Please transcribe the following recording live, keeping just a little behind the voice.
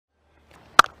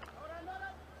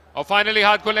और फाइनली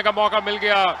हाथ खोलने का मौका मिल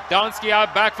गया, डांस किया,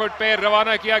 बैकफुट पे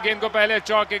रवाना किया गेंद को पहले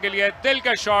चौके के लिए। दिल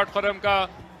का शॉट खुर्रम का,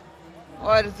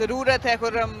 और जरूरत है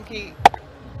खुर्रम की,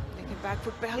 लेकिन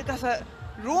बैकफुट पे हल्का सा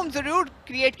रूम जरूर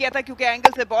क्रिएट किया था क्योंकि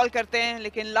एंगल से बॉल करते हैं,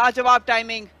 लेकिन लाजवाब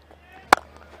टाइमिंग।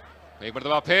 एक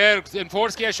मरतबा फिर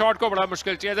इन्फोर्स किया शॉट को, बड़ा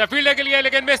मुश्किल चीज है फील्डर के लिए,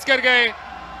 लेकिन मिस कर गए।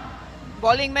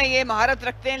 बॉलिंग में ये महारत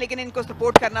रखते हैं, लेकिन इनको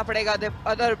सपोर्ट करना पड़ेगा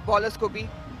अदर बॉलर्स को भी।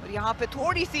 और यहाँ पे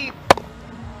थोड़ी सी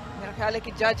मेरा ख्याल है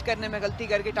कि जज करने में गलती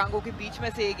करके टांगों के बीच में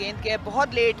से ये गेंद के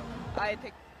बहुत लेट आए थे।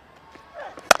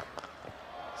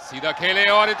 सीधा खेले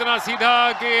और इतना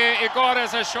सीधा कि एक और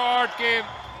ऐसा शॉट के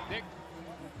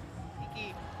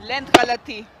लेंथ गलत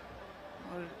थी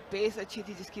और पेस अच्छी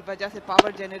थी जिसकी वजह से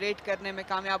पावर जनरेट करने में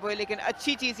कामयाब हुए, लेकिन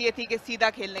अच्छी चीज ये थी कि सीधा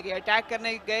खेलने गए, अटैक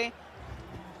करने गए।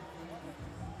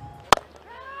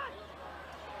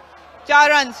 4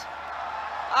 रन।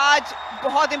 आज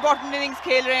बहुत इंपॉर्टेंट इनिंग्स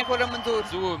खेल रहे हैं खुर्रम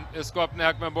मंजूर। इसको अपने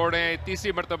हक में बोल रहे हैं।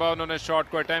 तीसरी मरतबा उन्होंने शॉट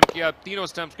को अटेम्प्ट किया, तीनों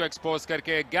स्टंप्स को एक्सपोज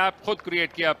करके गैप खुद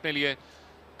क्रिएट किया अपने लिए।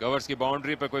 कवर्स की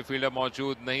बाउंड्री पर कोई फील्डर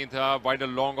मौजूद नहीं था, वाइड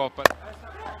लॉन्ग ऑफ पर।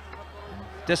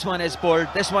 This one is pulled,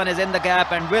 this one is in the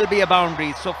gap and will be a boundary.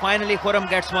 So finally Khurram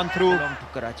gets one through to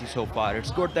Karachi so far.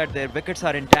 It's good that their wickets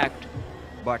are intact,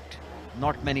 but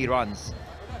not many runs.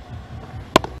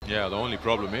 Yeah, the only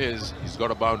problem is he's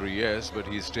got a boundary, yes,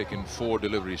 but he's taken 4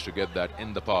 deliveries to get that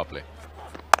in the power play.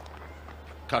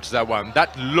 Cuts that one.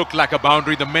 That looked like a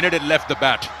boundary the minute it left the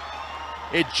bat.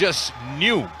 It just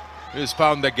knew he's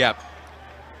found the gap.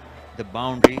 The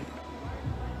boundary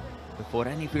before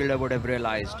any fielder would have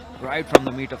realized, right from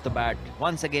the meat of the bat,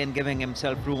 once again giving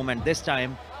himself room and this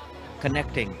time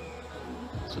connecting.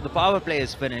 So the power play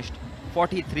is finished.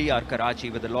 43 are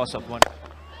Karachi with a loss of 1.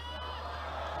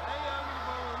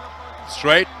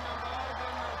 Straight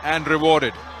and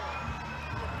rewarded.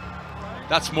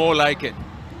 That's more like it.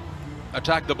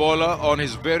 Attack the bowler on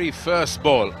his very first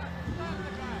ball.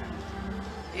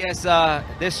 Yes,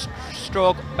 this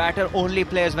stroke batter only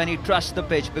plays when he trusts the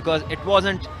pitch, because it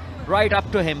wasn't right up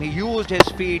to him. He used his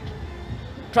feet,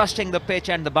 trusting the pitch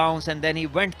and the bounce, and then he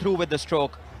went through with the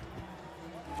stroke.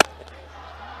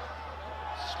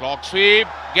 Slog SVEEP,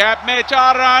 gap में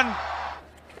 4 run.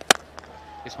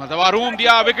 इस मरतबा room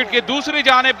दिया, wicket की दूसरी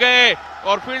जानिब गए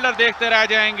और fielder देखते रह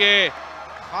जाएंगे।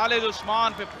 खालिद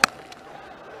उस्मान पे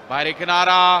बाहरी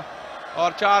किनारा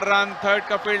और 4 रन। थर्ड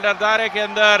का फील्डर दायरे के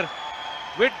अंदर,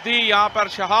 विट दी यहां पर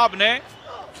शहाब ने।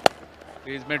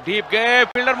 क्रीज में डीप गए,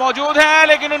 फील्डर मौजूद है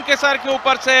लेकिन उनके सर के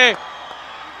ऊपर से,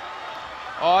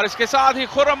 और इसके साथ ही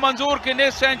खुर्रम मंजूर की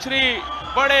निस सेंचुरी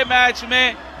बड़े मैच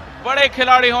में बड़े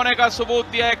खिलाड़ी होने का सबूत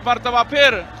दिया एक मरतबा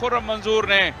फिर खुर्रम मंजूर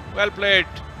ने। Well played.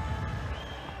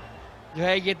 जो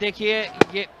है ये देखिए,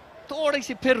 ये थोड़ी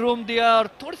सी फिर रूम दिया और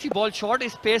थोड़ी सी बॉल शॉर्ट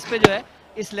इस पेस पे जो है,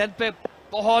 इस लेंथ पे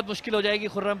बहुत मुश्किल हो जाएगी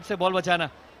खुर्रम से बॉल बचाना।